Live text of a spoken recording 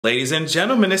Ladies and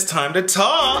gentlemen, it's time to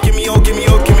talk. Give me your ways. You don't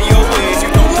know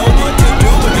what to do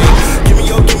with it. Give me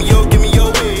your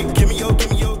way. Give me your.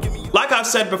 Like I've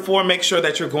said before, make sure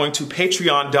that you're going to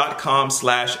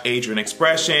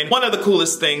patreon.com/AdrianExpression. One of the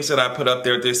coolest things that I put up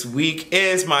there this week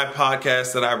is my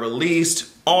podcast that I released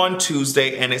on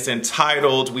Tuesday, and it's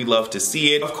entitled We Love to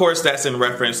See It. Of course, that's in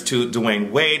reference to Dwayne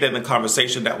Wade and the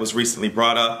conversation that was recently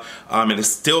brought up and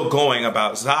is still going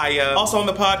about Zaya. Also on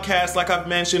the podcast, like I've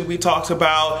mentioned, we talked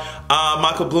about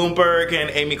Michael Bloomberg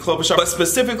and Amy Klobuchar, but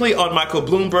specifically on Michael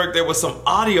Bloomberg, there was some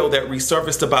audio that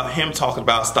resurfaced about him talking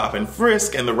about stop and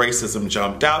frisk, and the racism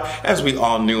jumped out, as we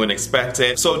all knew and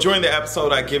expected. So during the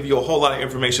episode, I give you a whole lot of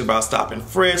information about stop and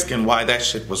frisk and why that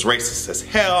shit was racist as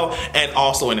hell and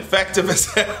also ineffective as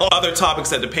hell. Other topics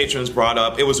that the patrons brought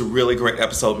up. It was a really great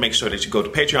episode. Make sure that you go to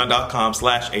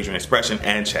patreon.com/AdrianExpression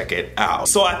and check it out.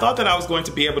 So I thought that I was going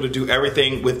to be able to do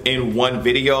everything within one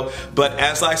video, but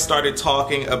as I started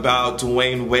talking about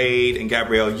Dwayne Wade and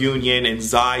Gabrielle Union and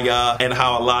Zaya and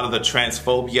how a lot of the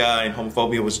transphobia and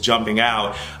homophobia was jumping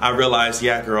out, I realized,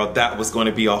 yeah girl, that was going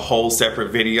to be a whole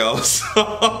separate video. So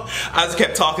I just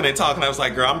kept talking and talking. I was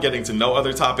like, girl, I'm getting to know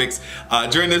other topics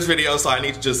during this video, so I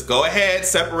need to just go ahead,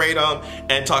 separate them,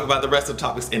 and talk about the rest of the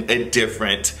topics in a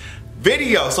different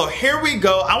video. So here we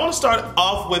go. I want to start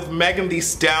off with Megan Thee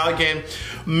Stallion.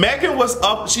 Megan was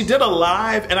up, she did a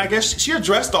live, and I guess she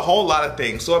addressed a whole lot of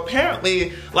things. So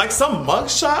apparently, like, some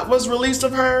mugshot was released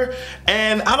of her,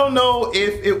 and I don't know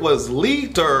if it was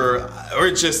leaked or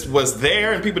it just was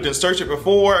there and people didn't search it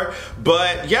before,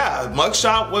 but yeah,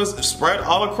 mugshot was spread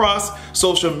all across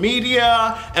social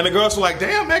media, and the girls were like,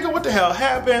 damn Megan, what the hell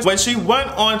happened? When she went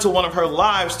on to one of her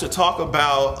lives to talk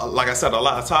about, like I said, a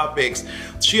lot of topics,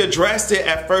 she addressed it.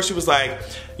 At first she was like,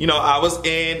 you know,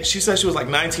 she said she was like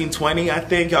 19, 20, I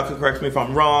think. Y'all can correct me if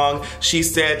I'm wrong. She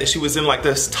said that she was in like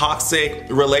this toxic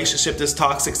relationship, this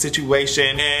toxic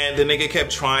situation, and the nigga kept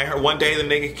trying her. One day the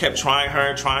nigga kept trying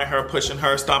her, pushing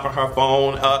her, stomping her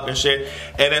phone up and shit.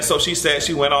 And then so she said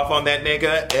she went off on that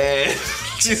nigga, and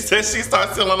she said she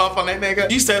started sealing off on that nigga.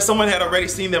 She said someone had already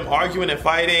seen them arguing and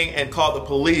fighting and called the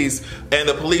police, and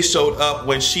the police showed up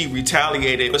when she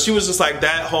retaliated. But she was just like,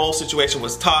 that whole situation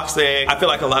was toxic. I feel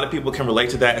like a lot of people can relate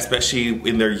to that, especially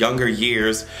in their younger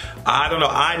years. I don't know,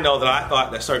 I know that I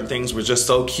thought that certain things were just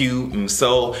so cute and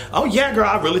so, oh yeah girl,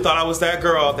 I really thought I was that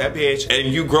girl, that bitch.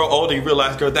 And you grow older, you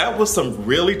realize, girl, that was some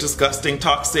really disgusting,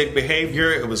 toxic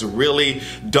behavior. It was a really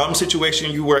dumb situation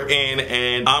you were in,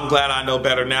 and I'm glad I know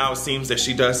better now. It seems that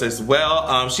she does as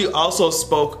well. She also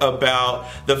spoke about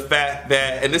the fact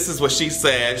that, and this is what she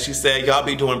said y'all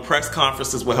be doing press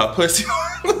conferences with her pussy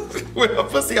with her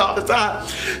pussy all the time.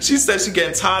 She said she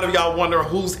getting tired of y'all wondering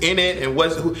who's in it and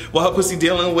what her pussy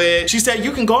dealing with. She said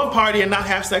you can go and party and not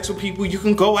have sex with people. You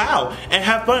can go out and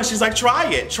have fun. She's like, try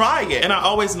it. And I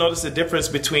always notice the difference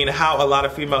between how a lot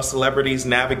of female celebrities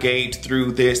navigate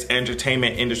through this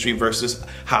entertainment industry versus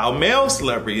how male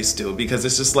celebrities do, because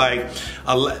it's just like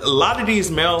a lot of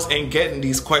these males ain't getting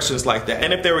these questions like that.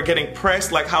 And if they were getting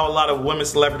pressed like how a lot of women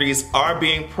celebrities are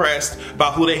being pressed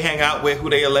about who they hang out with, who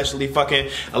they allegedly fucking,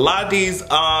 a lot of these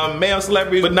male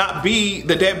celebrities would not be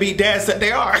the deadbeat dads that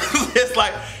they are. It's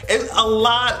like, it's a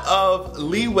lot of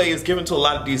leeway is given to a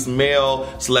lot of these male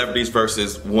celebrities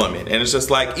versus women. And it's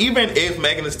just like, even if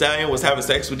Megan Thee Stallion was having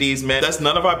sex with these men, that's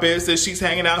none of our business. She's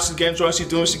hanging out, she's getting drunk, she's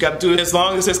doing what she gotta do. As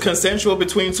long as it's consensual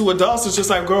between two adults, it's just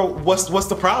like, girl, what's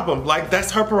the problem? Like,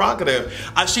 that's her prerogative.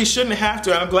 She shouldn't have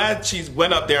to, and I'm glad she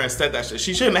went up there and said that shit.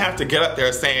 She shouldn't have to get up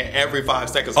there saying every 5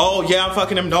 seconds, oh yeah, I'm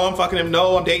fucking him, no, I'm fucking him,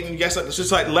 no, I'm dating, yes. It's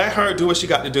just like, let her do what she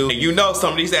got to do. And you know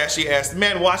some of these ashy ass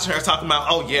men watching her talking about,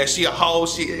 oh yeah, she a hoe,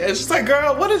 it's just like,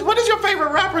 girl, what is your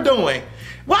favorite rapper doing?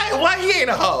 Why he ain't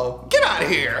a hoe? Get out of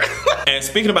here. And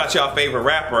speaking about y'all favorite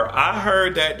rapper, I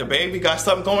heard that DaBaby got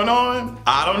something going on.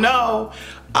 I don't know.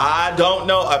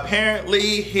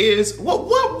 Apparently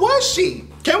what was she?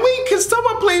 Can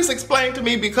someone please explain to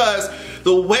me, because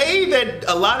the way that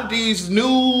a lot of these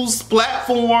news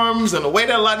platforms and the way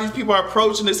that a lot of these people are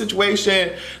approaching this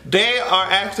situation, they are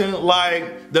acting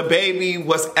like DaBaby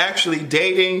was actually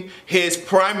dating his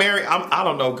primary, I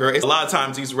don't know girl, a lot of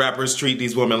times these rappers treat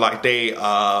these women like they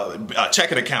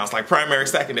checking accounts, like primary,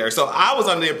 secondary. So I was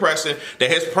under the impression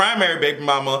that his primary baby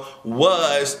mama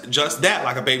was just that,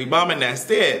 like a baby mama, and that's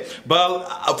it. But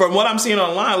from what I'm seeing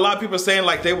online, a lot of people are saying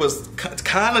like they was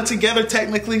kind of together,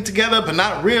 technically together, but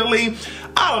not really.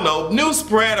 I don't know, news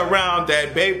spread around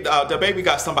that DaBaby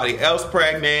got somebody else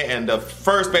pregnant, and the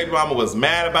first baby mama was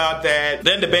mad about that.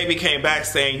 Then DaBaby came back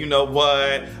saying, you know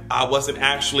what, I wasn't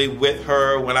actually with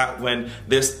her when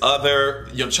this other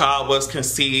child was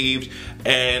conceived.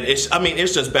 and it's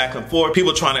just back and forth.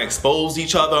 People trying to expose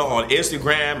each other on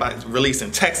Instagram by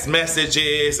releasing text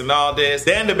messages and all this.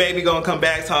 Then DaBaby gonna come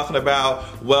back talking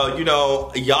about, well, you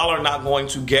know, y'all are not going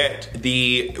to get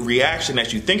the reaction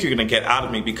that you think you're gonna get out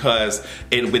of me because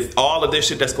with all of this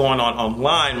shit that's going on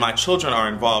online, my children are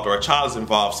involved or a child is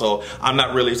involved, so I'm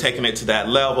not really taking it to that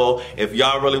level. If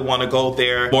y'all really want to go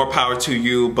there, more power to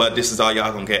you, but this is all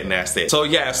y'all gonna get and that's it. So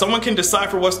yeah, if someone can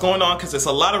decipher what's going on, because it's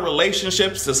a lot of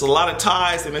relationships, there's a lot of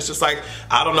ties, and it's just like,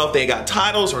 I don't know if they got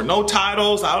titles or no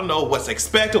titles. I don't know what's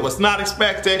expected, what's not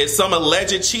expected. It's some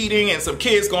alleged cheating and some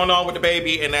kids going on with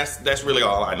DaBaby, and that's really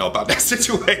all I know about that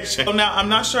situation. So now, I'm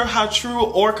not sure how true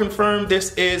or confirmed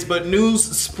this is, but news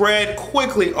spread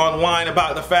quickly online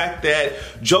about the fact that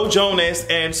Joe Jonas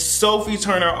and Sophie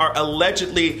Turner are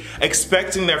allegedly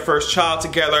expecting their first child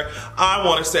together. I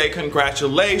want to say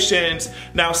congratulations.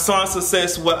 Now, Sansa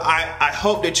says, what I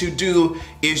hope that you do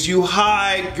is you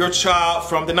hide your child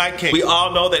from the Night King. We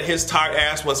all know that his tired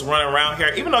ass was running around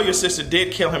here, even though your sister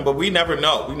did kill him, but we never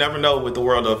know. We never know with the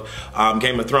world of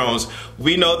Game of Thrones.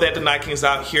 We know that the Night King's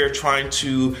out here trying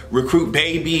to recruit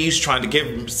babies, trying to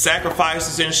give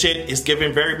sacrifices and shit. It's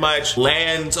giving very much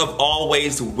Lands of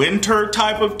Always Winter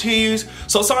type of tease.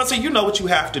 So Sansa, you know what you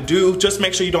have to do. Just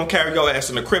make sure you don't carry your ass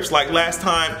in the crypts like last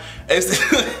time.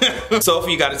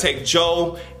 Sophie, you gotta take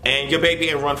Joe and your baby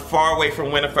and run far away from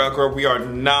Winterfell, girl. We are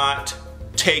not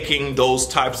taking those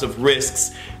types of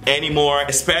risks anymore,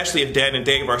 especially if Dan and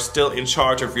Dave are still in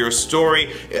charge of your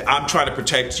story. I'm trying to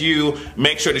protect you.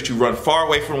 Make sure that you run far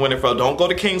away from Winterfell. Don't go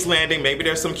to King's Landing. Maybe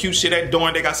there's some cute shit at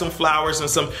Dorne. They got some flowers and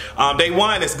some, they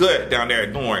wine is good down there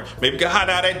at Dorne. Maybe get hot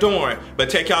out at Dorne, but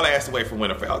take y'all ass away from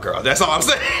Winterfell, girl. That's all I'm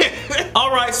saying.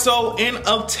 All right, so in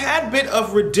a tad bit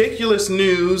of ridiculous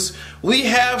news, we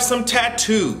have some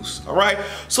tattoos, all right?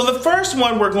 So the first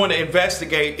one we're going to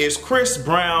investigate is Chris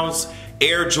Brown's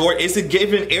Air Jordan. Is it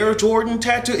giving Air Jordan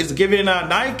tattoo? Is it giving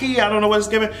Nike? I don't know what it's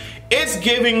giving. It's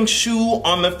giving shoe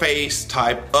on the face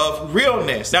type of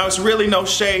realness. Now, it's really no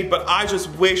shade, but I just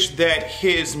wish that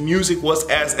his music was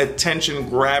as attention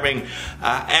grabbing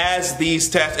as the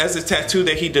tattoo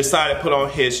that he decided to put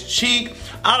on his cheek.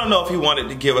 I don't know if he wanted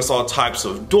to give us all types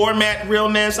of doormat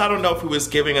realness. I don't know if he was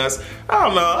giving us, I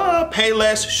don't know,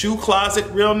 Payless shoe closet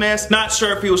realness. Not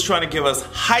sure if he was trying to give us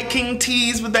hiking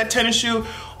tees with that tennis shoe,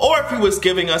 or if he was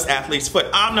giving us athlete's foot.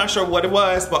 I'm not sure what it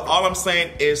was, but all I'm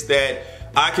saying is that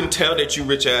I can tell that you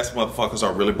rich ass motherfuckers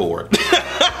are really bored.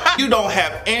 You don't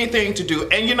have anything to do.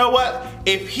 And you know what?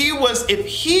 If he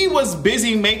was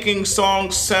busy making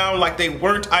songs sound like they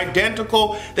weren't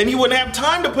identical, then he wouldn't have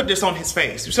time to put this on his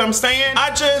face. You see what I'm saying?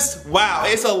 Wow,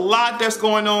 it's a lot that's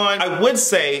going on. I would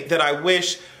say that I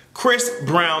wish Chris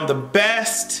Brown the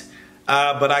best,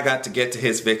 but I got to get to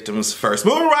his victims first.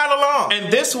 Moving right along.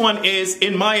 And this one is,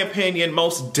 in my opinion,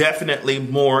 most definitely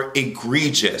more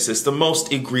egregious. It's the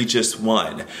most egregious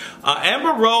one.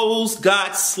 Amber Rose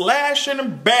got slash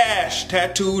and bash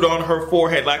tattooed on her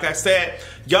forehead. Like I said,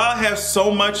 y'all have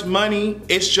so much money.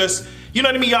 It's just, you know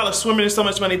what I mean? Y'all are swimming in so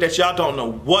much money that y'all don't know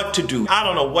what to do. I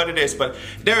don't know what it is, but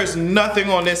there is nothing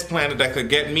on this planet that could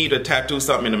get me to tattoo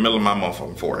something in the middle of my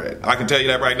motherfucking forehead. I can tell you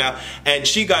that right now. And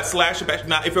she got slash and bash.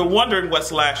 Now, if you're wondering what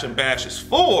slash and bash is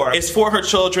for, it's for her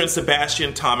children,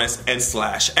 Sebastian, Thomas, and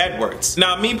Slash Edwards.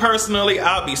 Now, me personally,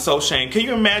 I'll be so ashamed. Can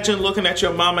you imagine looking at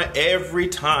your mama every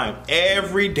time,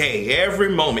 every day, every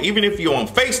moment, even if you're on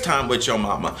FaceTime with your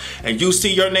mama, and you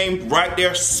see your name right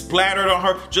there splattered on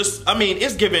her? Just, I mean,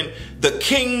 it's giving the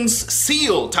king's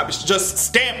seal type, it's just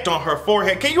stamped on her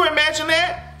forehead. Can you imagine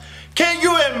that? Can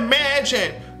you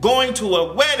imagine going to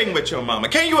a wedding with your mama?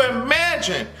 Can you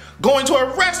imagine going to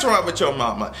a restaurant with your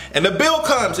mama and the bill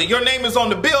comes and your name is on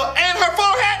the bill and her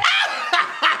forehead?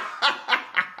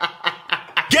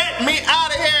 Get me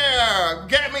out of here!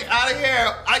 Get me out of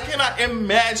here! I cannot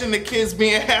imagine the kids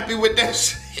being happy with that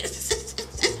shit.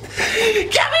 Get me out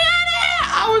of here!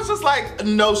 I was just like,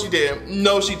 no, she didn't.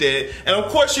 No, she did. And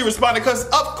of course she responded, because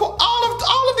of course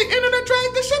all of the internet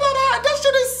dragged the shit out of her. That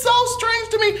shit is so strange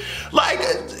to me. Like,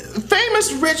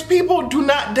 famous rich people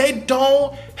they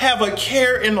don't have a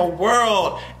care in the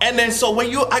world. And then so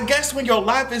I guess when your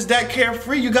life is that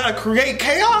carefree, you gotta create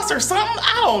chaos or something?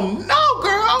 I don't know,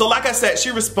 girl. So like I said,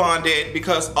 she responded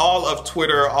because all of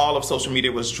Twitter, all of social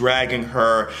media was dragging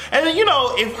her. And then, you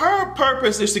know, if her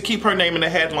purpose is to keep her name in the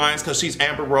headlines because she's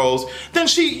Amber Rose, then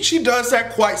she does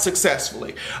that quite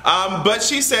successfully. But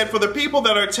she said, for the people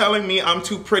that are telling me I'm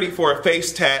too pretty for a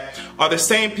face tat are the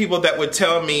same people that would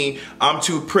tell me I'm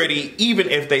too pretty me even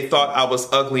if they thought I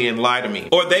was ugly and lie to me.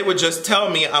 Or they would just tell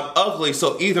me I'm ugly,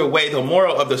 so either way, the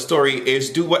moral of the story is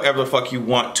do whatever the fuck you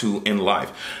want to in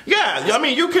life. Yeah, I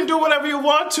mean, you can do whatever you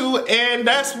want to, and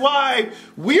that's why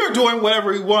we are doing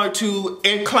whatever we want to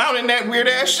and clowning that weird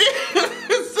ass shit.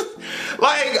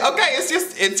 Like, okay,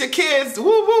 it's your kids, woo,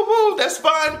 woo, woo, that's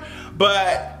fun,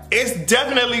 but it's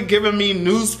definitely giving me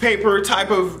newspaper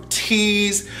type of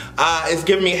tease. It's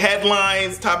giving me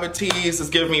headlines type of tease. It's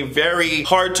giving me very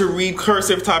hard to read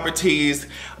cursive type of tease.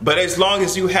 But as long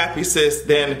as you happy, sis,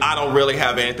 then I don't really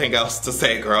have anything else to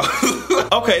say, girl.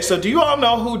 Okay, so do you all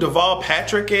know who Deval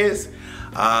Patrick is?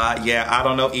 Yeah, I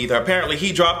don't know either. Apparently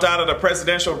he dropped out of the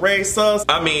presidential race, sus.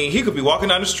 I mean, he could be walking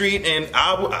down the street and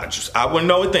I wouldn't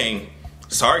know a thing.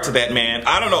 Sorry to that man.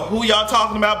 I don't know who y'all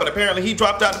talking about, but apparently he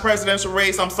dropped out the presidential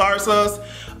race. I'm sorry, sus.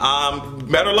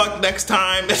 Better luck next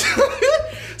time.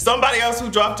 Somebody else who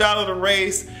dropped out of the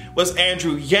race was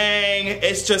Andrew Yang.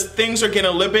 It's just things are getting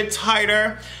a little bit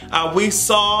tighter. We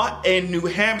saw in New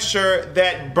Hampshire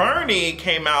that Bernie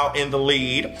came out in the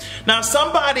lead. Now,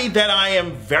 somebody that I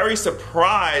am very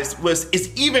surprised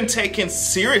is even taken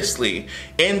seriously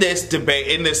in this debate,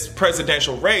 in this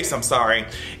presidential race, I'm sorry,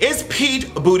 is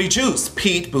Pete Booty Juice.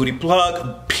 Pete Booty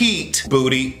Plug, Pete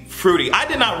Booty Fruity. I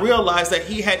did not realize that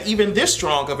he had even this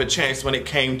strong of a chance when it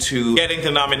came to getting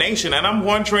the nomination, and I'm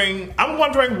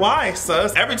wondering why,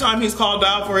 sus. Every time he's called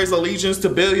out for his allegiance to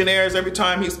billionaires, every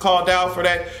time he's called out for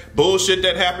that bullshit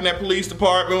that happened at police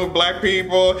department with black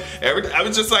people, I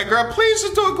was just like, girl, please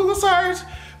just do a Google search.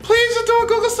 Please just do a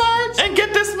Google search and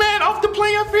get this man off the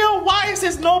playing field. Why is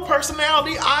his no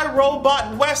personality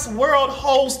iRobot Westworld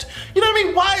host? You know what I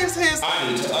mean? Why is his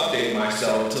I need to update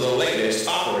myself to the latest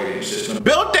operating system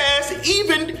built ass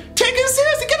even taken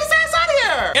seriously? Get his ass out of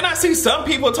here. And I see some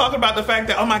people talking about the fact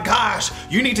that, oh my gosh,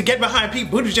 you need to get behind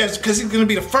Pete Buttigieg because he's gonna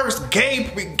be the first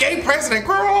gay president.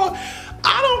 Girl,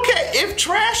 I don't care if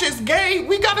trash is gay,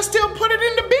 we gotta still put it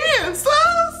in the bin,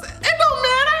 sus. It don't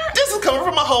matter. This is coming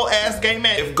from a whole ass gay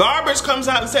man. If garbage comes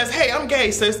out and says, hey, I'm gay,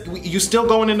 sis, you still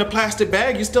going in the plastic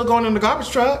bag, you still going in the garbage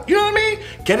truck. You know what I mean?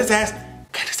 Get his ass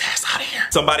out of here.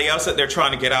 Somebody else that they're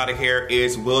trying to get out of here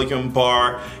is William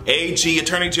Barr, AG,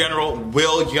 Attorney General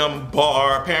William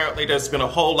Barr. Apparently there's been a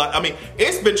whole lot, I mean,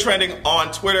 it's been trending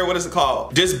on Twitter. What is it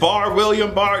called? Disbar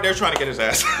William Barr. They're trying to get his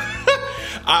ass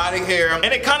out of here. And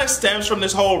it kind of stems from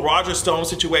this whole Roger Stone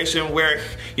situation where,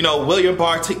 you know, William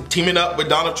Barr teaming up with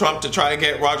Donald Trump to try to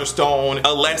get Roger Stone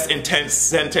a less intense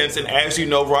sentence. And as you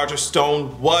know, Roger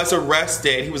Stone was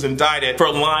arrested. He was indicted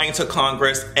for lying to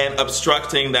Congress and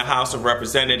obstructing the House of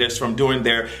Representatives from doing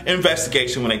their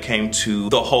investigation when it came to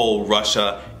the whole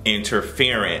Russia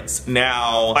interference.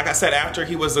 Now, like I said, after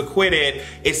he was acquitted,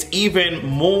 it's even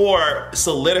more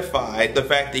solidified the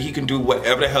fact that he can do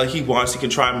whatever the hell he wants. He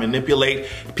can try and manipulate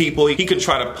people. He can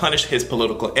try to punish his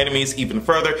political enemies even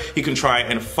further. He can try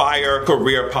and fire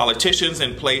career politicians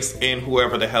and place in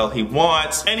whoever the hell he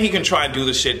wants. And he can try and do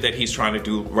the shit that he's trying to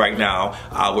do right now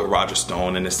with Roger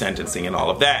Stone and the sentencing and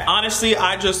all of that. Honestly,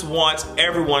 I just want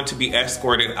everyone to be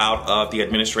escorted out of the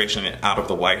administration and out of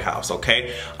the White House,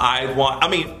 okay? I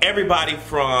mean, everybody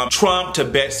from Trump to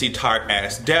Betsy Tart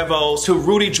ass Devos to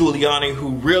Rudy Giuliani, who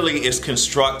really is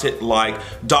constructed like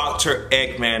Dr.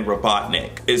 Eggman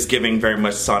Robotnik, is giving very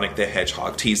much Sonic the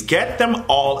Hedgehog tease. Get them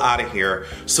all out of here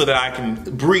so that I can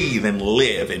breathe and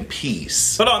live in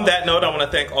peace. But on that note, I want to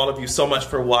thank all of you so much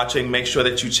for watching. Make sure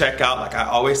that you check out, like I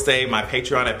always say, my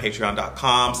Patreon at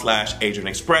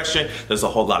patreon.com/AdrianExpression. There's a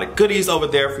whole lot of goodies over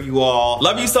there for you all.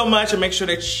 Love you so much, and make sure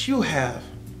that you have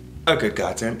a good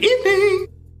goddamn evening.